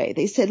this way.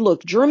 They said,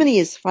 look, Germany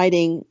is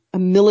fighting a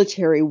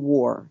military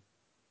war,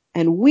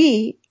 and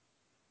we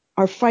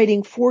are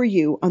fighting for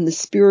you on the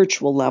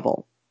spiritual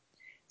level,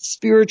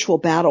 spiritual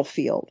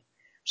battlefield.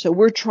 So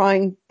we're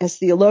trying, as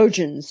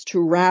theologians,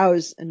 to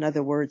rouse, in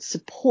other words,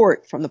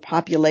 support from the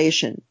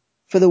population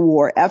for the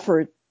war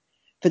effort,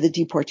 for the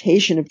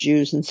deportation of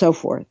Jews, and so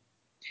forth.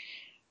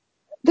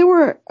 There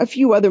were a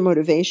few other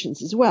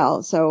motivations as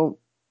well. So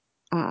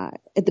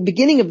at the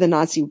beginning of the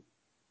Nazi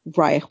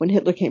Reich, when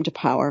Hitler came to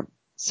power,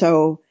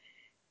 so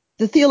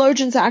the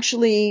theologians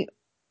actually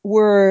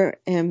were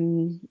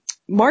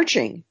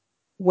marching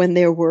when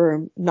there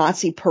were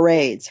Nazi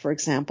parades, for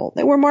example.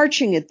 They were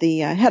marching at the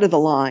head of the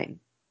line.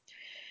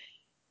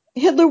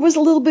 Hitler was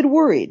a little bit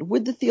worried.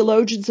 Would the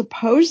theologians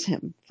oppose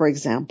him, for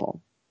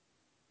example?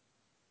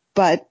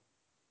 But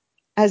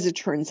as it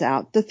turns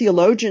out, the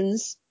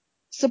theologians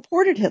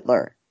supported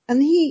Hitler,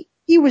 and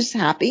he was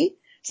happy,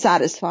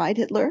 satisfied,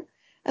 Hitler,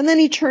 and then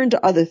he turned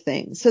to other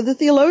things. So the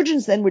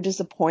theologians then were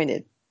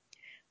disappointed.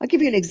 I'll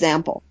give you an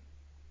example.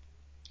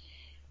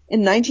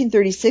 In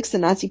 1936, the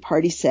Nazi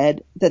Party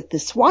said that the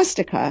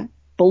swastika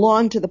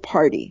belonged to the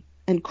party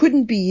and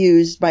couldn't be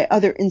used by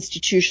other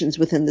institutions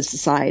within the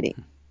society.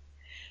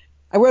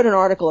 I wrote an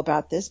article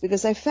about this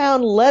because I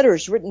found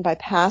letters written by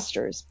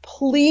pastors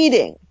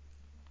pleading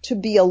to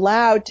be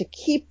allowed to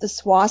keep the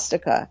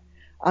swastika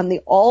on the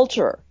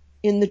altar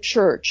in the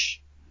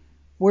church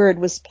where it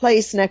was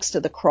placed next to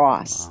the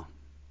cross, wow,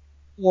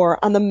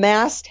 or on the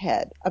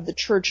masthead of the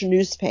church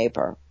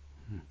newspaper.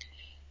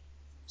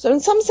 So in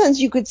some sense,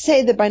 you could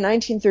say that by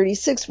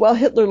 1936, well,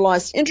 Hitler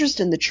lost interest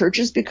in the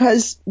churches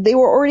because they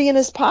were already in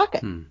his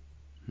pocket. And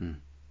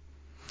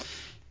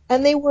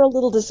they were a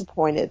little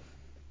disappointed.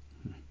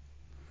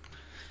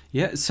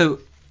 Yeah, so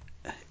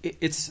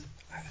it's,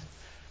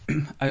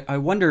 I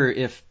wonder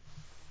if,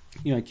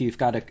 you've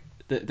got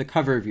the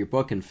cover of your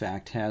book, in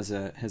fact, has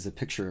a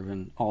picture of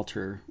an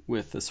altar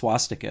with a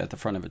swastika at the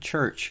front of a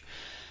church.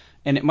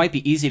 And it might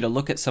be easy to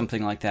look at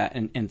something like that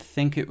and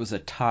think it was a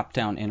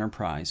top-down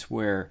enterprise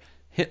where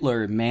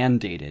Hitler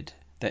mandated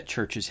that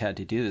churches had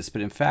to do this.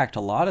 But in fact,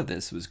 a lot of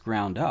this was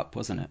ground up,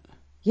 wasn't it?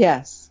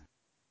 Yes.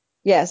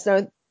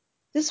 No,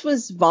 this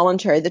was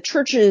voluntary. The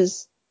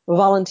churches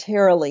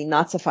voluntarily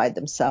Nazified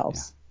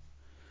themselves.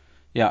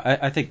 Yeah,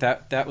 I think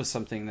that was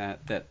something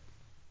that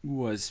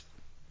was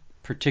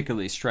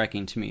particularly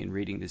striking to me in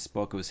reading this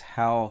book, was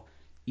how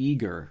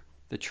eager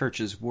the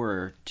churches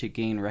were to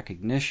gain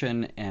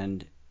recognition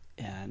and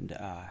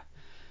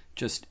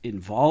just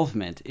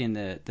involvement in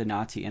the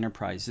Nazi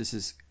enterprise.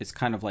 It's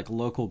kind of like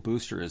local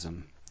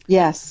boosterism.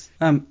 Yes.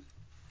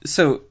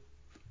 So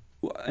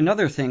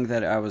another thing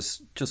that I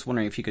was just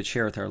wondering if you could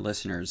share with our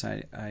listeners,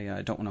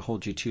 I don't want to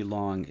hold you too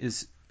long,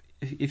 is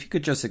if you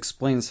could just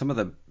explain some of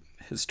the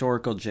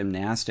historical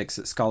gymnastics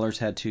that scholars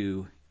had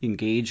to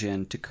engage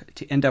in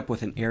to end up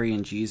with an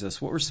Aryan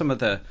Jesus. What were some of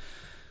the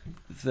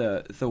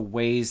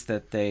ways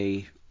that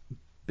they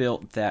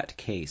built that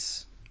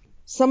case?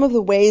 Some of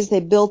the ways they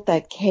built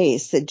that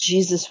case that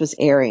Jesus was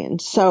Aryan.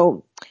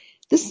 So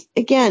this,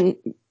 again,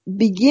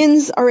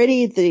 begins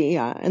already in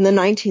the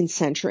 19th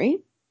century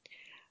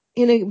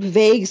in a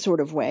vague sort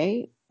of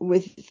way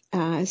with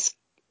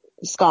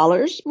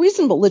scholars,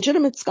 reasonable,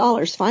 legitimate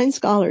scholars, fine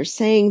scholars,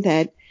 saying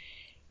that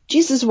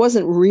Jesus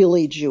wasn't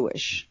really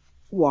Jewish.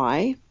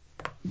 Why?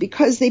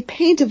 Because they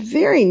paint a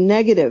very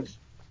negative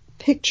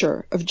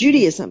picture of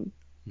Judaism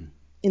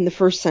in the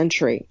first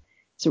century.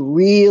 It's a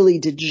really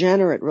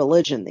degenerate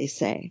religion, they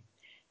say.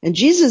 And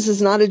Jesus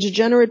is not a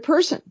degenerate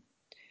person.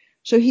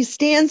 So he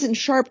stands in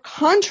sharp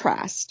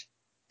contrast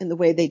in the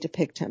way they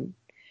depict him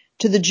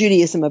to the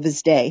Judaism of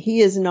his day.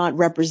 He is not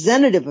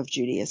representative of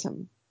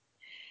Judaism.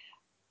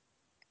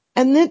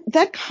 And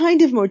that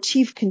kind of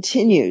motif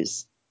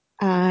continues,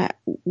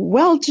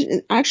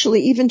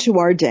 actually even to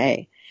our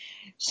day.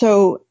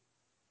 So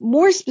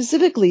more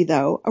specifically,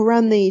 though,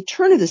 around the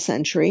turn of the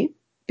century,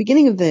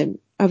 beginning of the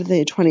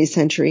 20th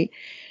century,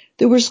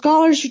 there were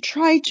scholars who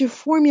tried to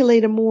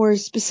formulate a more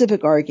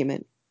specific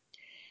argument.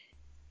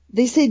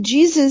 They said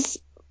Jesus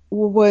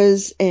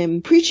was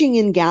preaching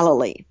in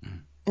Galilee,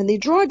 and they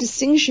draw a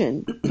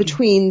distinction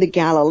between the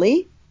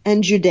Galilee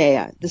and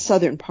Judea, the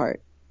southern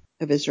part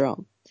of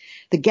Israel.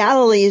 The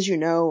Galilee, as you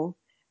know,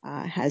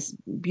 has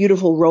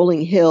beautiful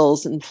rolling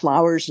hills and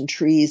flowers and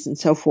trees and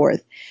so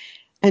forth.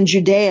 And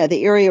Judea,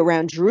 the area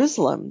around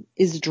Jerusalem,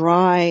 is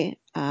dry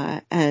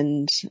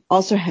and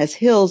also has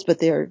hills, but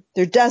they're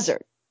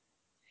desert.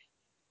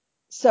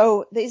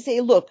 So they say,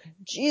 look,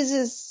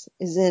 Jesus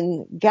is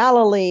in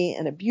Galilee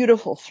in a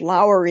beautiful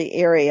flowery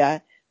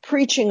area,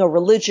 preaching a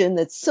religion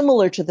that's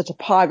similar to the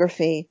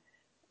topography,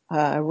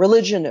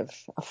 religion of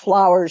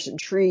flowers and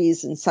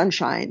trees and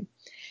sunshine.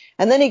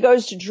 And then he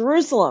goes to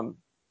Jerusalem.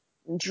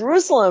 In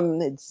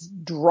Jerusalem, it's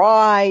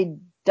dry,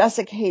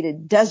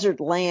 desiccated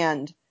desert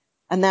land,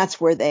 and that's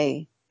where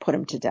they put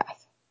him to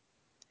death.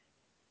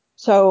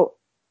 So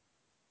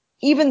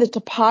even the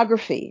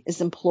topography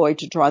is employed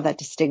to draw that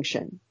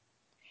distinction.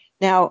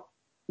 Now,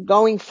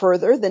 going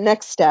further, the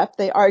next step,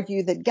 they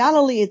argue that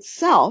Galilee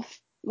itself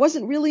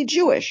wasn't really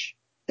Jewish.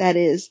 That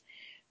is,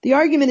 the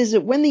argument is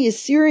that when the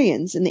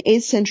Assyrians in the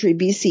 8th century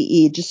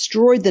BCE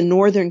destroyed the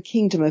northern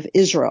kingdom of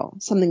Israel,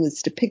 something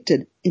that's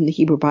depicted in the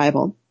Hebrew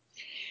Bible,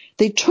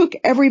 they took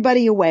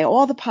everybody away,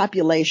 all the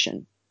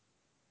population.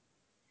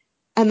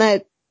 And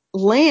that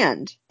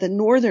land, the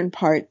northern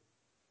part,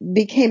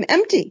 became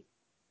empty.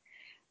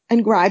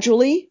 And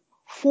gradually,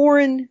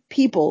 foreign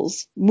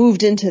peoples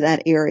moved into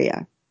that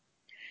area.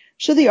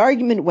 So the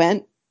argument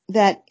went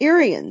that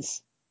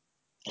Aryans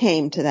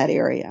came to that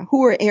area.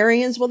 Who are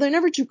Aryans? Well, they're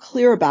never too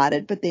clear about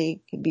it, but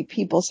they can be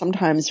people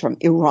sometimes from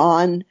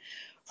Iran,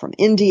 from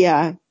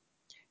India,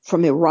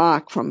 from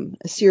Iraq, from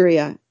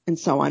Assyria, and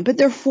so on. But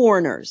they're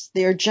foreigners.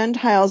 They are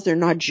Gentiles. They're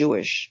not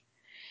Jewish.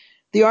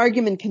 The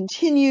argument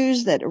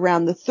continues that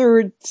around the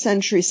 3rd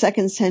century,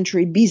 2nd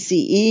century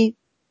BCE,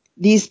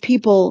 these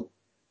people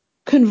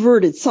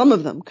converted, some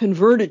of them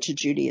converted to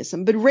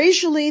Judaism, but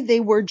racially they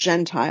were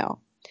Gentile.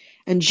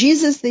 And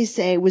Jesus, they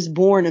say, was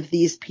born of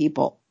these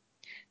people.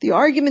 The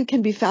argument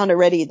can be found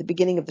already at the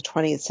beginning of the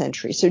 20th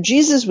century. So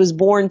Jesus was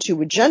born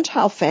to a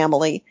Gentile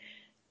family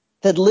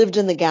that lived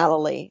in the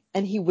Galilee,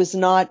 and he was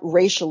not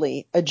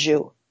racially a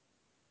Jew.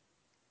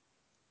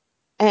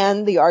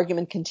 And the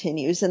argument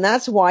continues, and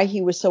that's why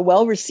he was so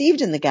well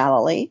received in the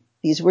Galilee.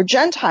 These were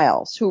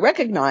Gentiles who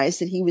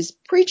recognized that he was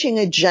preaching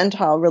a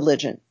Gentile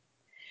religion.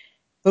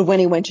 But when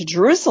he went to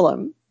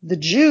Jerusalem, the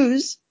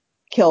Jews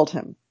killed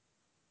him.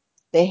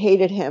 They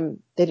hated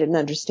him, they didn't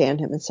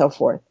understand him, and so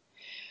forth.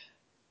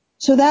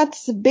 So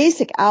that's the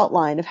basic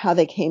outline of how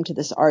they came to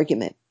this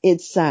argument.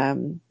 It's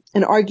an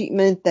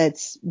argument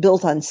that's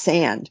built on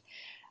sand.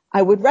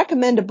 I would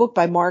recommend a book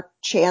by Mark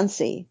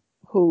Chancey,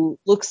 who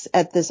looks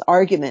at this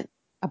argument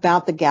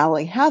about the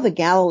Galilee, how the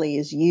Galilee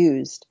is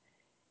used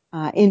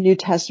in New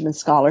Testament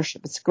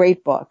scholarship. It's a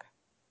great book.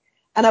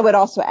 And I would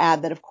also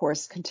add that, of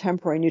course,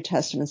 contemporary New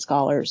Testament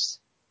scholars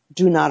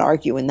do not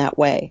argue in that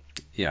way.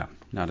 Yeah,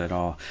 not at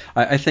all.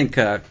 I think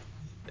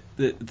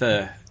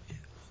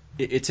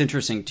it's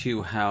interesting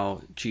too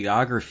how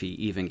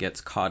geography even gets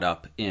caught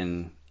up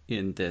in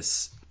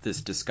this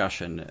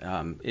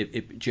discussion.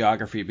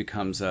 Geography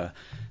becomes a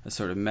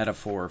sort of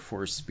metaphor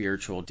for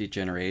spiritual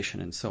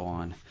degeneration and so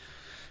on.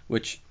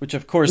 Which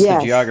of course,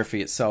 yes, the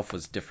geography itself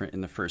was different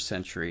in the 1st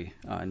century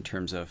in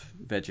terms of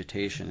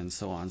vegetation and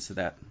so on. So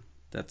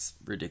that's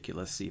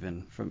ridiculous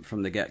even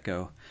from the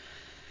get-go.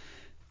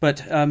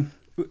 But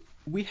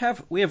we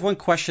have one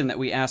question that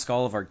we ask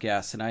all of our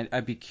guests, and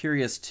I'd be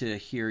curious to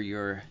hear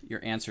your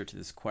answer to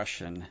this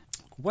question.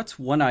 What's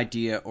one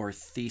idea or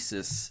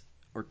thesis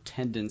or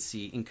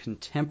tendency in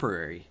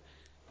contemporary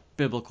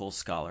biblical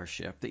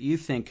scholarship that you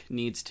think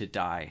needs to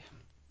die?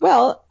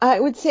 Well, I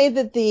would say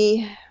that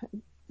the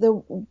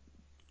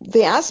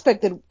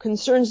aspect that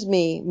concerns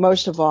me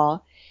most of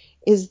all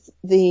is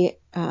the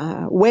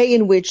way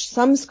in which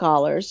some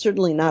scholars,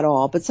 certainly not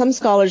all, but some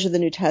scholars of the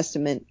New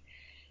Testament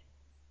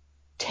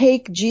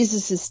take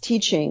Jesus'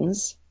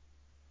 teachings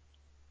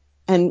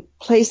and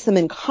place them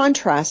in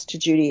contrast to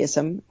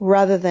Judaism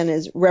rather than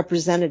as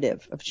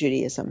representative of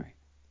Judaism.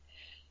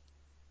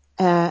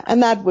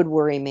 And that would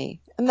worry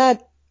me. And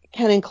that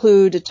can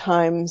include at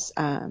times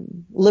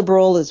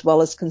liberal as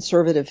well as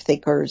conservative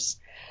thinkers.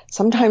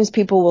 Sometimes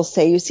people will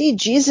say, you see,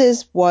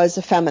 Jesus was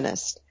a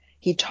feminist.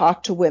 He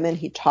talked to women,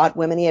 he taught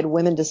women, he had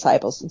women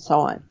disciples and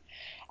so on.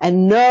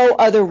 And no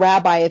other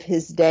rabbi of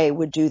his day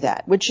would do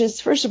that, which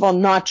is, first of all,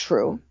 not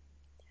true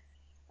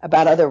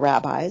about other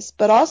rabbis,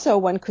 but also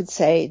one could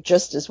say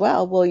just as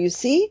well, you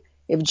see,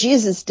 if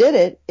Jesus did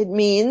it, it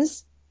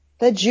means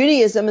that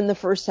Judaism in the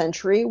 1st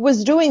century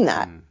was doing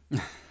that.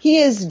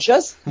 Jesus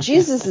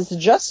is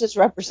just as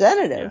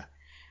representative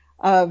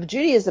of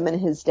Judaism in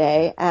his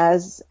day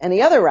as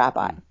any other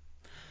rabbi.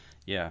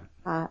 Yeah.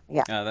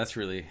 That's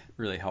really,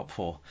 really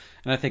helpful.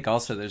 And I think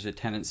also there's a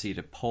tendency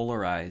to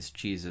polarize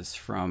Jesus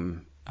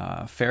from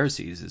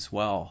Pharisees as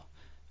well.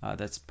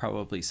 That's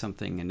probably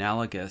something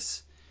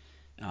analogous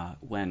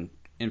when,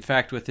 in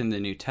fact, within the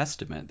New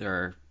Testament, there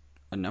are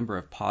a number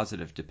of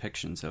positive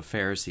depictions of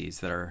Pharisees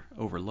that are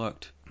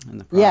overlooked in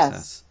the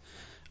process.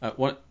 Yes.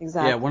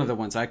 Exactly. Yeah, one of the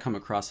ones I come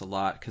across a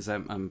lot, because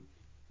I'm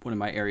one of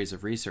my areas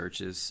of research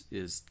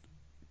is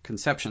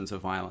conceptions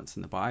of violence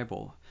in the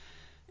Bible.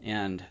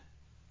 And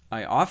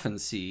I often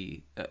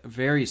see a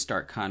very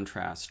stark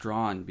contrast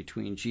drawn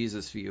between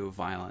Jesus' view of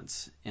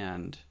violence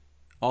and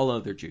all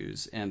other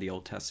Jews and the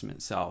Old Testament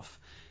itself.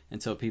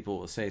 And so people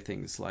will say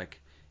things like,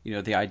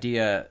 the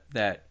idea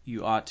that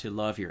you ought to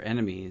love your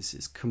enemies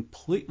is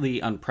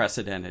completely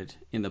unprecedented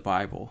in the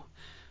Bible,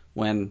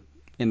 when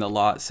in the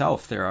law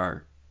itself there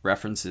are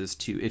references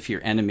to, if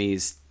your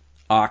enemy's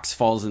ox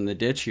falls in the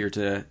ditch, you're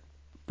to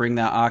bring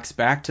that ox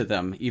back to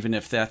them, even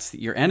if that's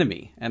your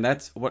enemy. And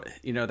that's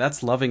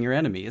that's loving your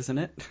enemy, isn't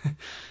it?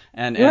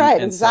 and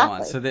exactly. So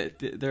on. So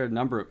there are a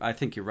number of, I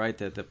think you're right,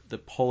 that the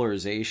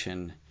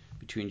polarization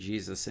between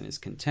Jesus and his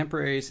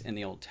contemporaries in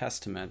the Old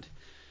Testament,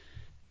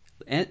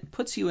 and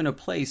puts you in a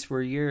place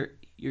where you're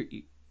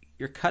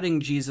you're cutting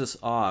Jesus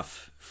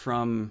off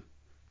from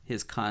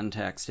his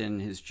context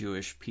and his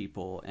Jewish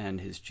people and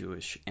his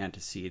Jewish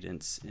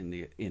antecedents in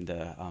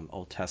the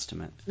Old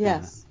Testament.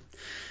 Yes.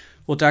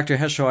 Well, Dr.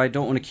 Heschel, I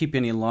don't want to keep you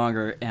any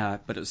longer,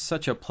 but it was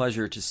such a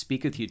pleasure to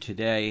speak with you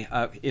today.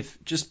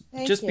 If just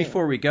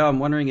before we go, I'm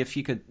wondering if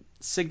you could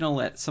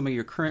signal at some of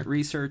your current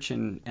research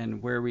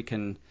and where we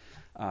can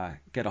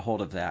get a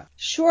hold of that.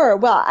 Sure.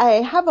 Well, I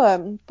have a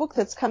book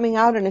that's coming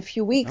out in a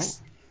few weeks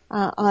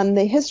on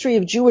the history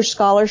of Jewish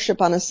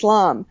scholarship on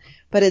Islam,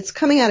 but it's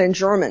coming out in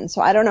German, so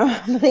I don't know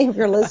how many of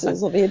your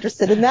listeners will be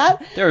interested in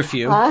that. There are a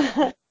few.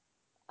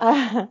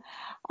 I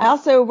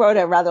also wrote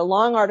a rather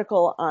long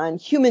article on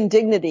human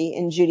dignity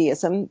in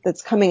Judaism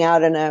that's coming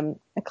out in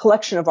a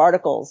collection of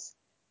articles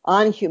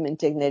on human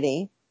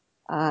dignity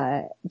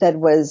that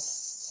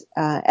was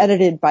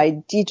edited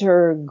by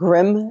Dieter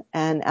Grimm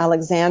and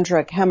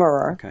Alexandra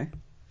Kemmerer. Okay.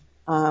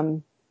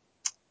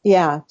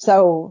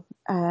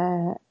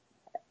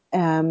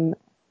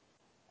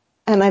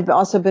 And I've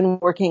also been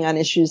working on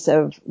issues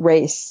of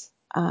race,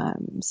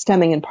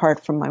 stemming in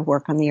part from my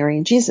work on the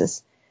Aryan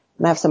Jesus.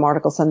 And I have some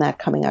articles on that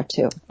coming out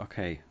too.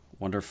 Okay,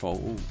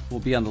 wonderful. We'll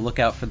be on the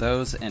lookout for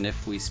those. And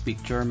if we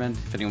speak German,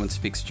 if anyone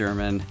speaks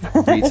German,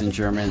 reads in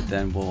German,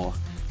 then we'll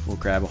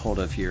grab a hold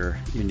of your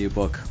new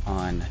book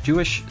on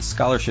Jewish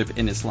scholarship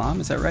in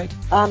Islam. Is that right?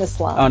 On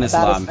Islam. On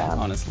Islam.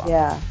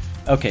 Yeah.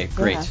 Okay,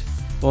 great. Yeah.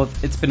 Well,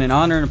 it's been an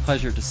honor and a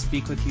pleasure to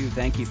speak with you.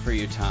 Thank you for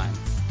your time.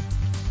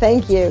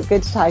 Thank you.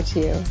 Good to talk to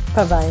you.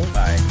 Bye-bye.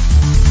 Bye.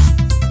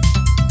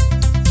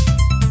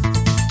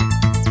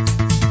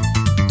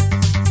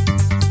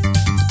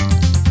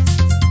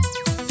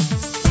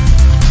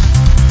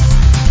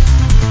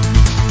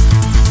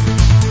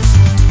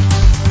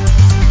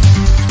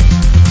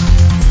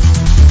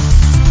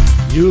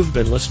 You've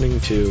been listening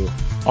to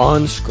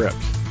On Script,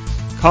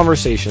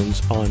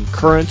 conversations on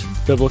current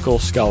biblical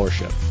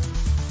scholarship.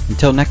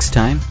 Until next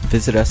time,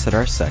 visit us at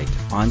our site,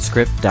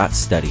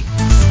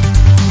 onscript.study.